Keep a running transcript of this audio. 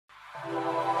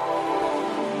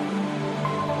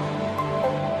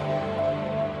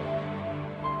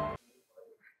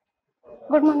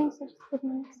Good morning, sir. Good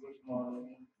morning, sir. Good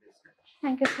morning.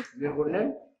 Thank you, sir. Your good name?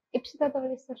 Ipsita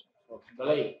Dalai, sir.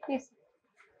 Dalai. Yes, sir.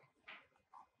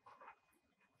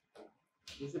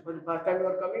 This is for the first time you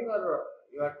are coming, or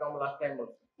you had come last time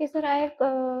also? Yes, sir. I have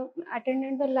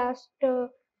attended the last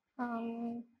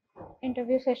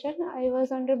interview session. I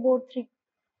was under board 3.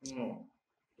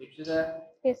 Ipsita,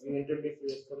 Yes, you introduce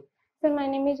yourself. sir. My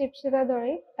name is Ipsita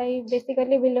Dalai. I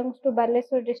basically belongs to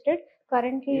Baleswar district.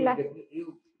 Currently,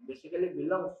 You basically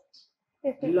belongs.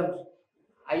 yes, sir. Belongs.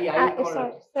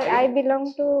 Sorry, sir. I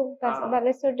belong to Ah.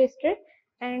 Baleswar district,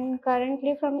 and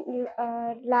currently from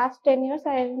last 10 years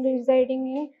I am residing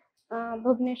in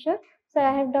Bhubaneswar. So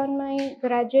I have done my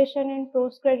graduation and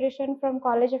post graduation from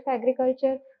College of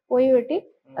Agriculture OUT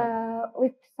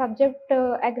with subject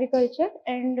agriculture,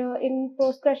 and in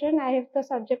post graduation I have the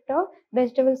subject of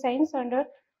vegetable science under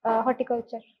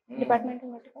horticulture, Department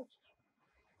of Horticulture.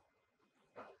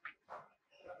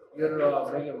 Your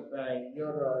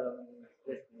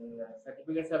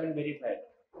certificates have been verified.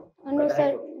 No, sir.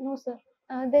 No, sir.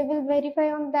 They will verify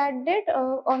on that date,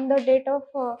 on the date of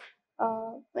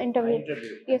interview.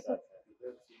 Yes, sir.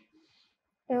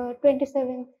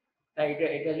 27th.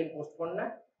 It has been postponed, na?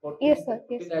 Yes, sir.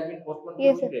 Yes. It has been postponed to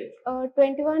Yes, which sir. date?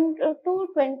 21 to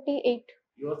 28.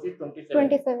 Yours is 27.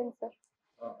 27, sir.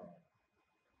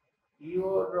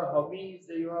 Your hobbies,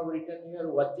 you have written here,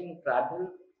 watching travel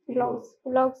Vlogs.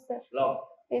 Vlogs, sir. Vlog.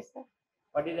 Yes, sir.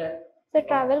 What is that? So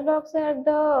travel vlogs are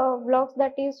the vlogs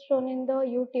that is shown in the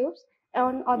YouTubes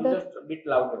on other. Just a bit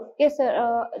louder. Yes, sir.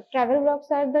 Travel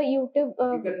vlogs are the YouTube.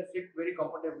 You can sit very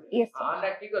comfortably. Yes, sir.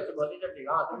 Yes,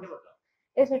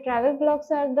 Yes, so travel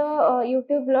vlogs are the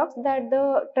YouTube vlogs that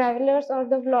the travelers or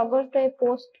the vloggers they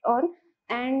post on,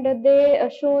 and they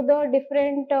show the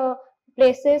different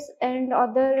places and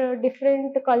other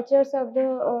different cultures of the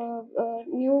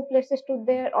new places to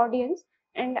their audience.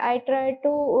 And I try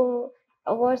to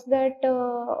watch that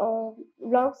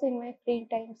vlogs in my free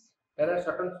times. There are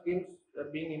certain schemes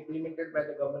being implemented by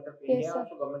the government of India, Yes, sir.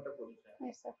 also government of Odisha.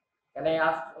 Yes, sir. Can I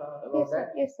ask about Yes, that?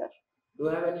 sir. Yes, sir. Do you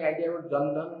have any idea about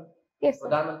Jan Dhan? Yes, sir.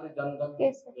 Pradhan Mantri Jan Dhan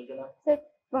Yes, sir. Yojana? Sir,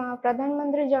 Pradhan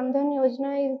Mantri Jan Dhan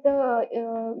Yojana is the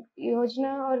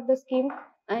yojana or the scheme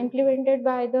implemented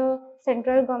by the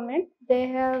central government. They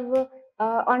have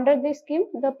under this scheme,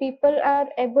 the people are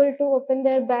able to open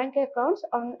their bank accounts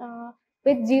on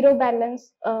with zero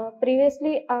balance.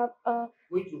 Previously,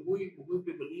 Who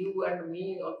people? You and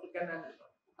me also can answer.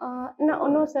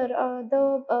 no, sir.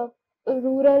 The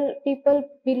rural people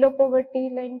below poverty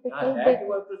line people. That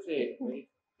you have to say.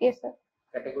 Yes, sir.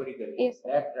 Categorically. Yes, sir.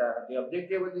 That the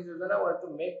objective of this yojana was to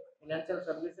make financial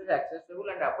services accessible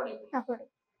and affordable.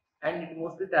 And it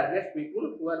mostly targets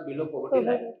people who are below poverty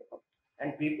line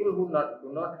and people who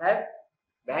do not have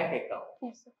bank account.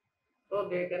 Yes, sir. So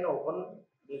they can open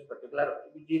this particular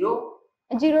zero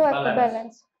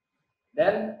balance.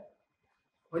 Then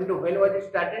when was it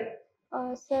started?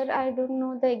 Sir, I don't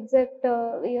know the exact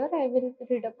year. I will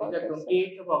read about it.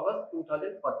 28th of August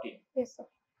 2014. Yes, sir.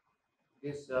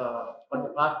 This for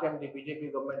the first time the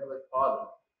BJP government was formed.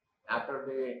 After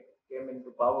they came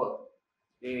into power,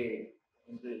 they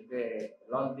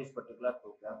launched this particular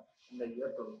program in the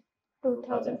year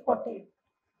 2014.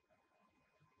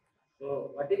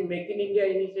 So, what is Make in India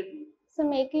initiative? So,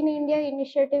 Make in India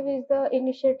initiative is the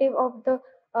initiative of the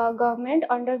government.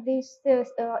 Under this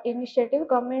initiative,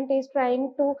 government is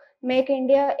trying to make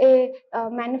India a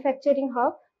manufacturing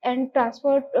hub and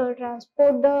export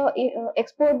the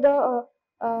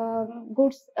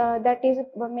goods that is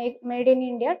made in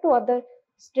India to other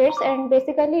states, and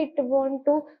basically it want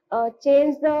to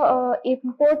change the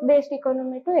import based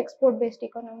economy to export based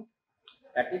economy.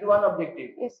 That is one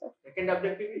objective. Yes, sir. Second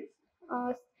objective is?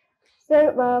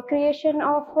 Sir, creation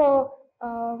of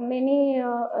many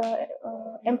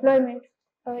employment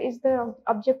is the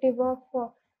objective of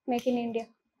Make in India.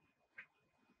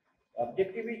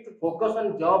 Objective is to focus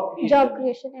on job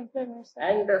creation, employment, sir.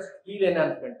 And skill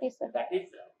enhancement. Yes, sir. That is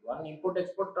one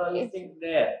import-export listing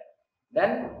there.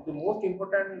 Then the most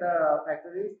important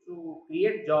factor is to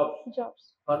create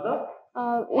jobs. For the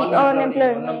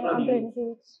unemployed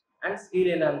youths. And skill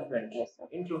enhancement. Yes, sir.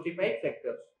 In 25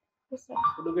 sectors. Yes, sir.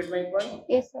 Could you get my point?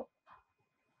 Yes, sir.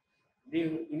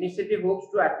 The initiative hopes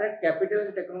to attract capital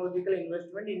and technological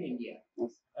investment in India.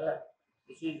 Yes.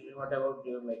 This is what about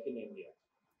Make in India.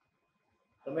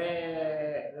 So now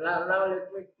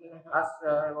let me ask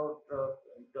about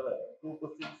two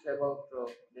questions about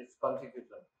this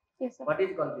constitution. Yes, sir. What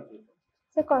is constitution?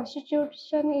 So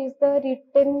constitution is the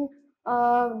written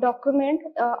document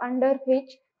under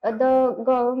which the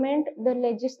government, the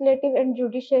legislative and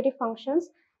judiciary functions,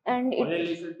 and Only it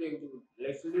legislative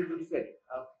judiciary.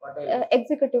 What else?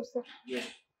 executive, sir. Yes.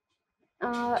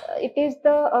 It is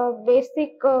the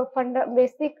basic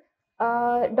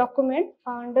document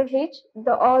under which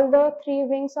all the three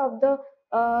wings of the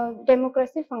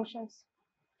democracy functions.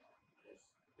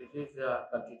 This is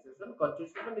constitution.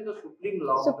 Constitution is the supreme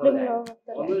law Supreme of the law land. of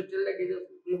the land. Always tell that it is the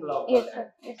supreme law of Yes, the land.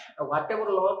 sir. Yes. Whatever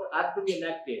laws are to be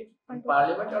enacted in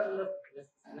Parliament or in the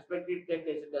respective state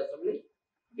legislative assembly,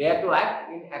 they have to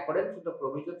act in accordance with the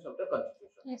provisions of the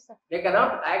Constitution. Yes, sir. They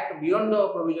cannot act beyond the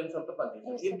provisions of the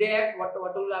Constitution. Yes, if they act, what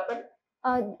will happen?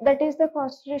 That is the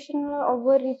constitutional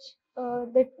overreach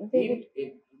that they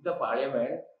if the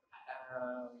Parliament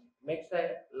makes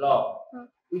a law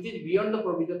which is beyond the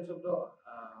provisions of the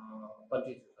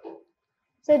Constitution.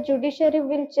 So judiciary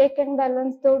will check and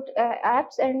balance those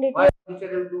acts, and it Why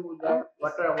judiciary will do that?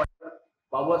 What are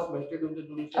powers vested in the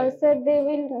judiciary? sir, they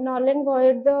will null and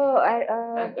void the.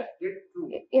 That's true.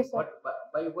 Yes, sir.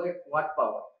 By what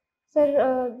power? Sir,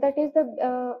 that is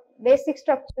the basic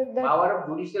structure. That power of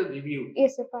judicial review.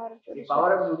 Yes, sir, power of judicial. The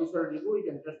power of judicial review is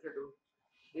entrusted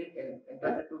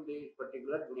to the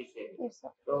particular judiciary. Yes,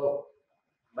 sir. So,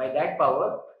 by that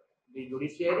power, the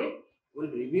judiciary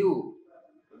will review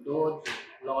those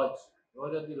laws,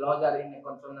 whether the laws are in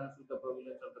consonance with the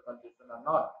provisions of the Constitution or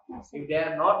not. Yes, if they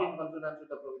are not in consonance with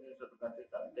the provisions of the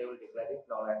Constitution, they will declare it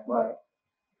null and void.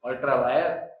 Ultra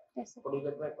vires. Yes, sir. What do you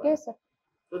get my point? Yes, sir.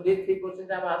 So these three questions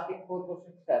I am asking, 4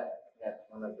 questions, sir. Yeah,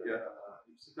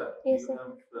 Ipsita, Yes, you sir.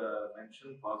 have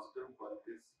mentioned positive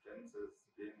qualities, strengths as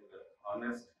being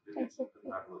honest, Yes, sir. diligent,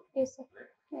 and hardworking. Yes, sir. Right?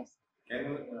 Yes. Can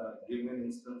you give me an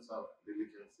instance of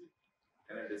diligence?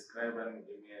 Can you describe and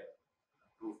give me a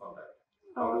proof of that?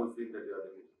 How do you feel that you are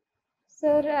diligent?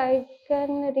 Sir, I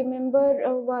can remember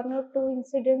one or two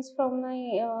incidents from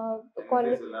my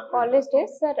college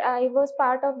days. Sir, I was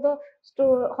part of the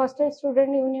hostel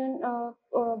student union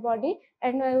body,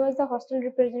 and I was the hostel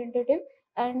representative.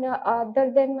 And other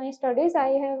than my studies, I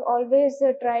have always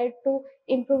tried to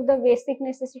improve the basic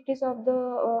necessities of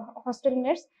the hostel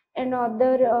mates and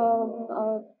other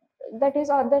that is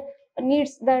other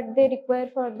needs that they require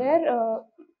for their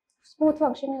smooth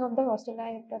functioning of the hostel. I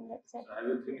have done that, sir. So have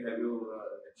you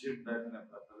achieved that in a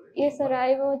proper way? Yes, sir.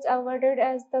 I was awarded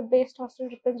as the best hostel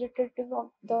representative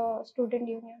of the student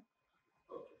union.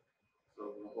 Okay.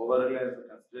 So overall, as a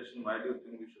consideration, why do you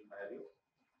think we should hire you?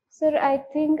 Sir, I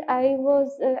think I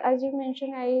was, as you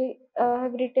mentioned, I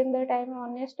have written that I am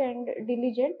honest and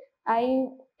diligent. I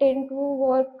tend to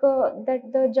work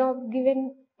that the job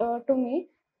given to me,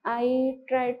 I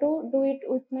try to do it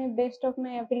with my best of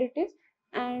my abilities,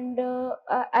 and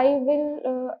I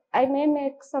may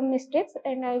make some mistakes,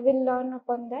 and I will learn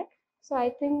upon that. So I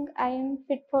think I am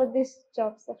fit for this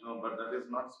job, sir. No, but that is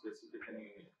not specifically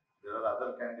unique. There are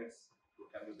other candidates who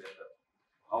can be better.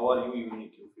 How are you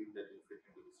unique? You feel that you fit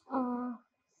into this role?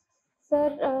 Sir,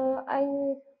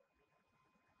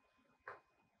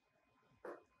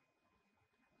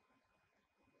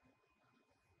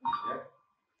 Yeah.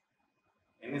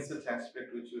 Any such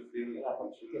aspect which you feel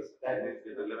is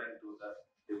relevant to the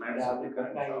demands of the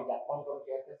current job?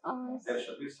 There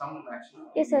should be some action.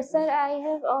 Yes, sir. Sir, I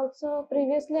have also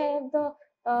previously I have the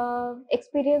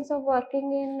experience of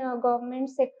working in government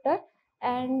sector,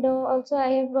 and also I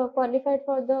have qualified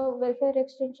for the welfare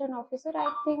extension officer.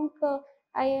 I think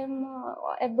I am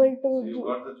able to. So you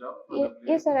got the job?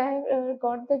 Yes, sir. I have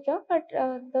got the job, but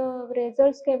the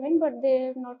results came in, but they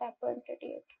have not appointed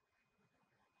yet.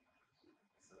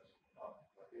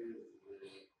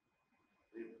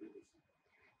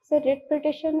 So writ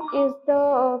petition is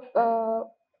the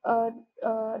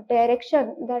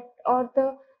direction that or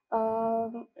the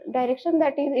direction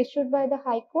that is issued by the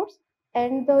high courts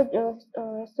and the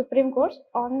Supreme Courts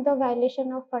on the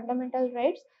violation of fundamental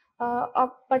rights.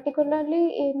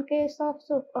 Particularly in case of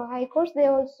high courts, they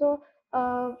also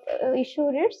issue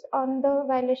writs on the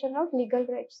violation of legal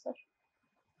rights, sir.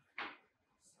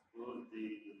 Suppose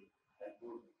the high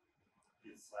court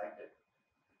decided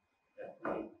that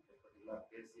the particular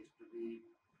case is to be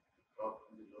brought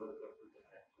from the lower court to the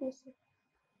high court. Yes, sir.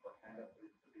 What kind of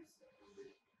petition will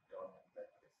be done in that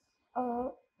case?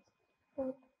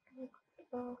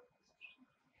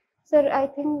 Sir, I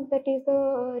think that is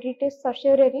the writ is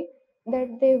certiorari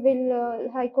that they will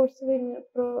high courts will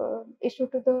issue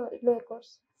to the lower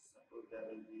courts. Suppose there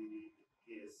will be a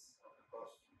case of a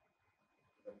question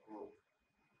in the court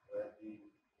where the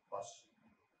question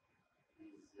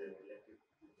is related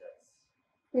to the judge.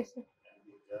 Yes, sir. And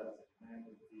the judge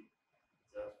recommended the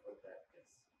judge for that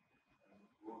case.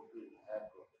 And the court will have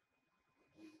court.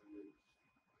 We will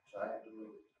try to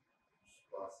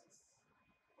process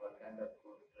what kind of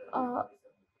court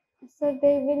So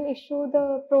they will issue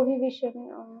the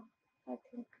prohibition, I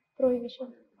think,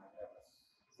 prohibition.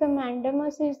 So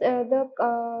mandamus is the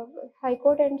High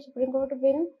Court and Supreme Court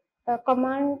will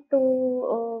command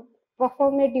to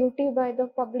perform a duty by the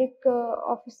public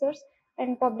officers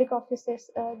and public officers.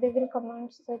 They will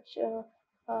command such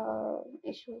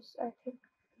issues, I think.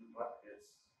 In what case?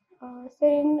 So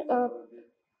in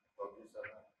Public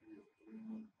servant is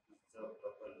doing his job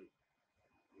properly.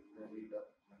 Usually the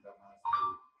mandamus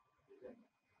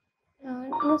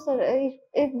no, sir.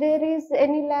 If there is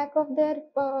any lack of their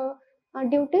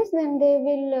duties, then they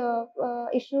will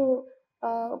issue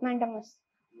mandamus.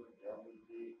 there will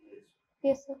be a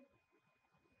Yes, sir.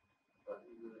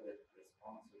 particular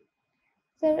responsible.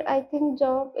 Sir, I think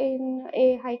job in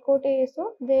a High Court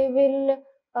ASO, they will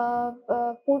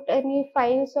put any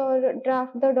files or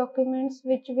draft the documents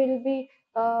which will be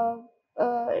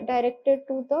directed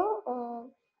to the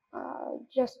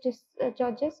justice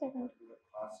judges and.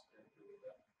 Fast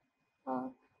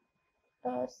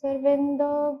Sir, when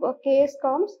the case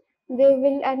comes, they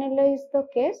will analyze the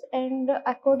case and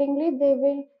accordingly they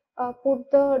will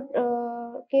put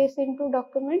the case into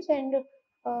documents and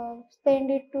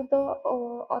send it to the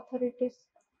authorities.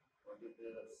 what is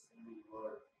the single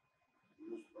word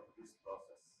used for this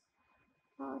process?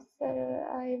 Sir,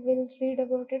 I will read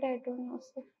about it. I don't know,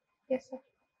 sir. Yes, sir.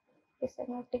 Yes, sir.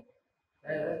 Noting.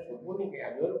 Yes.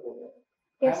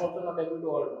 Yes, I'm also not able to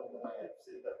order my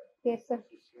Ipsita. yes, sir.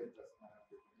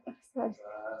 Sorry.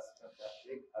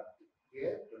 Fantastic. Up to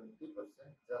here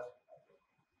 20% just.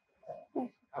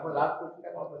 आपको last question का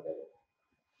कौन बताएगा?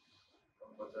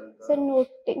 Sir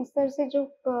noting sir से जो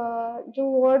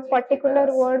word particular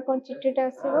word कौन चिट्ठीटा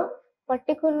आसीबो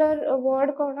particular word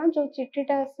कौन जो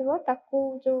चिट्ठीटा आसीबो ताकू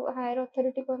जो हायर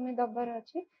अथॉरिटी को हमें दबार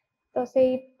अछि तो सेई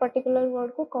पर्टिकुलर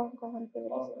वर्ड को कौन कहंते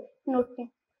noting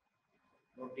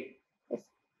noting yes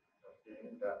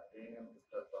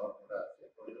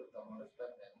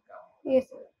yes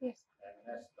yes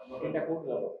noting code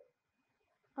दबो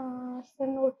सर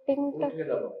नोटिंग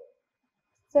दबो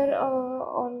सर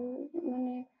ऑन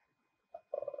माने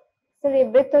सर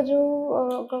एबे तो जो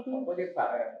government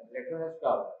letter has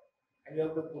come and you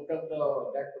have to put up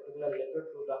that particular letter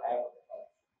to the higher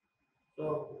authority. So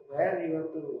where you have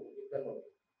to give the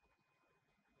notice?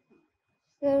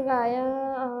 Sir, via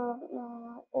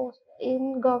in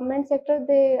government sector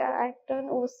they act on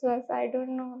OSWAS. I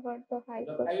don't know about the file.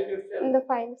 The file itself. In the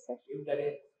file, sir. If there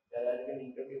is an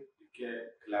interview.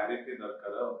 Clarity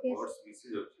darkara Yes. words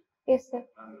message hochi. Yes, sir.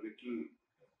 And little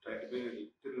try to be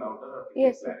little louder or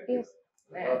Yes, sir. clarity. Yes.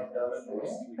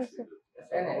 Yes, sir.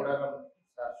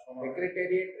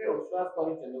 Secretariat रे OSWAS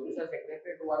କରୁଛନ୍ତି Odisha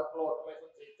secretariat workflow automation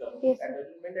system. Yes, That sir.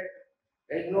 doesn't mean that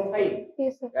there is no file.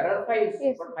 Yes, sir. There are files,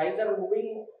 Yes, but sir. files are moving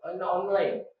in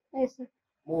online Yes, sir.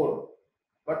 mode.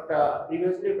 But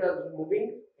previously it was moving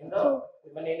in the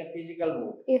in a physical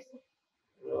mode. Yes, sir.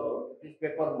 This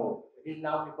paper mode. It is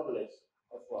now paperless.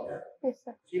 Yes,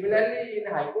 sir. Similarly, in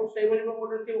High Court stable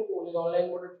mode online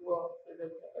mode.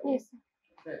 Yes, sir.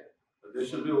 But they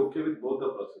should be okay with both the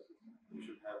processes. You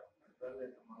should have.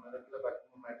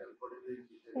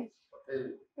 Yes.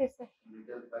 Yes, sir.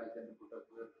 Detail file can be put up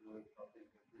with something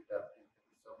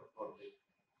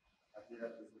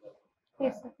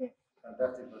Yes, sir. Yes.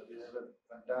 Fantastic, but you have a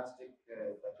fantastic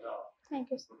background. Thank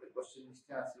you, sir. But the question is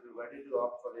to ask you, why did you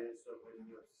opt for this or when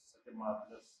you have such a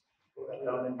marvelous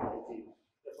background in IT?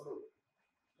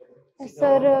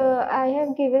 Sir, I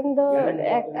have given the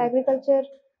agriculture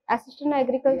assistant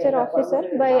agriculture officer,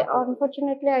 but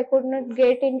unfortunately I could not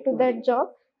get into that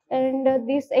job. And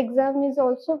this exam is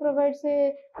also provides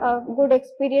a good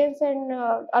experience. And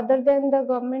other than the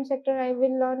government sector, I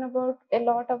will learn about a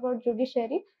lot about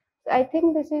judiciary. I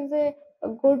think this is a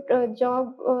good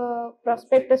job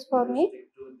prospectus for me.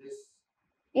 Stick to this.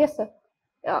 Yes, sir.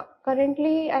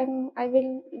 Currently, I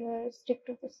will stick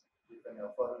to this. If an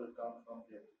offer will come from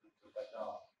the agricultural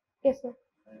background, Yes, sir.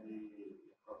 maybe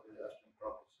probably asking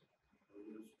professor. So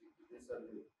you will stick to this or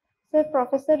you? Sir,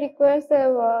 professor requires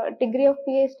a degree of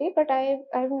PhD, but I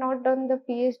have not done the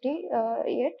PhD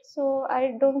yet, so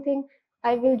I don't think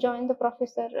I will join the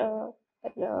professor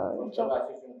job.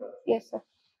 Yes, sir.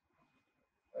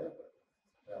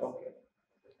 Okay.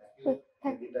 So,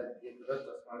 thank Maybe that if that's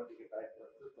a smart ticket, I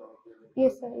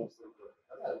Yes, sir. Yes.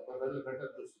 Well, better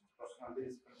this personality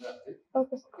is fantastic.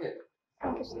 Okay, sir. Okay.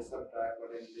 Thank you, sir. This are try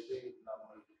accordingly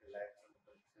normal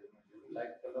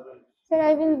like color. Sir,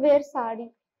 I will wear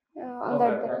sari on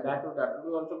that day. That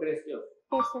will also gracious.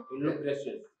 Yes, sir. You look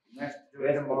gracious. Next,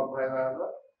 mock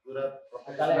professional.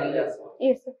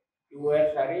 Yes, sir. You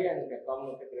wear sari and come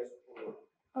with a graceful.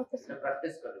 Okay, sir.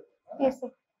 Practice karo. Yes,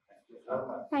 sir.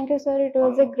 Thank you, sir. It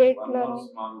was a great one learning.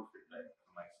 small feedback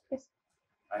from my side. Yes.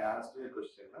 I asked you a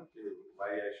question, okay,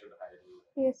 why I should hire you,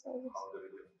 Yes, sir. Yes. how the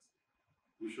relevance.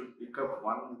 You should pick up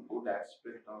one good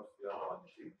aspect of your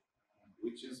quality,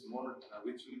 which is more,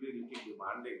 which will be little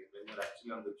demanding when you're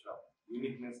actually on the job.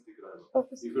 Uniqueness दिख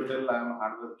Okay, If you tell I'm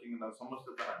hardworking and so much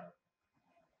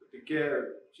take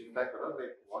care, chinta karo,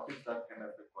 like what is that kind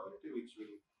of a quality which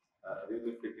will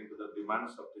really fit into the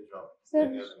demands of the job. Sir,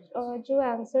 when you're in this. जो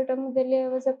answer term दिले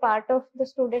was a part of the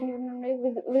student union.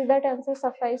 Will that answer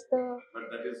suffice the? But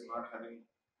that is not having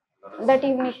That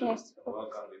uniqueness.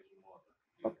 Work on little more.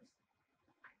 Okay.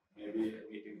 Maybe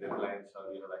meeting deadlines,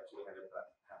 or you have actually had a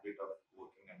habit of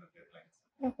working under deadlines.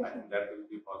 Okay. I think that will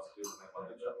be positive on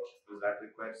the job because that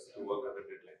requires to work under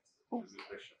deadlines. It will be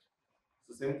pressure.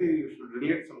 So same thing, you should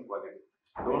relate some quality.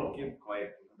 Don't keep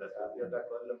quiet.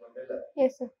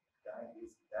 Yes, sir. Time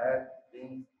is that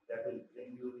thing that will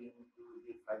bring you into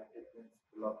the 5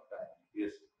 principle of time.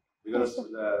 Yes, because Yes,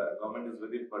 the government is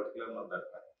very particular on that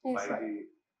fact. Yes, sir.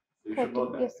 You should know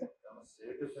that. Yes, sir.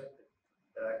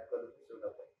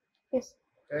 Yes.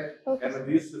 Okay. Okay. And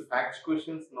these facts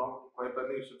questions, no, quite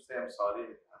early you should say, I'm sorry,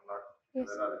 I'm not, Yes.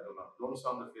 I don't know. Don't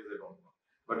sound the face, I don't know.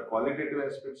 But qualitative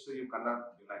aspects, you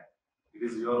cannot deny. It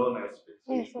is your own aspect,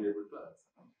 so you Yes, should be able to answer.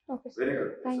 Okay. Very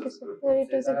good. Thank you, This was sir. good. Sir,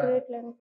 it is a great learning.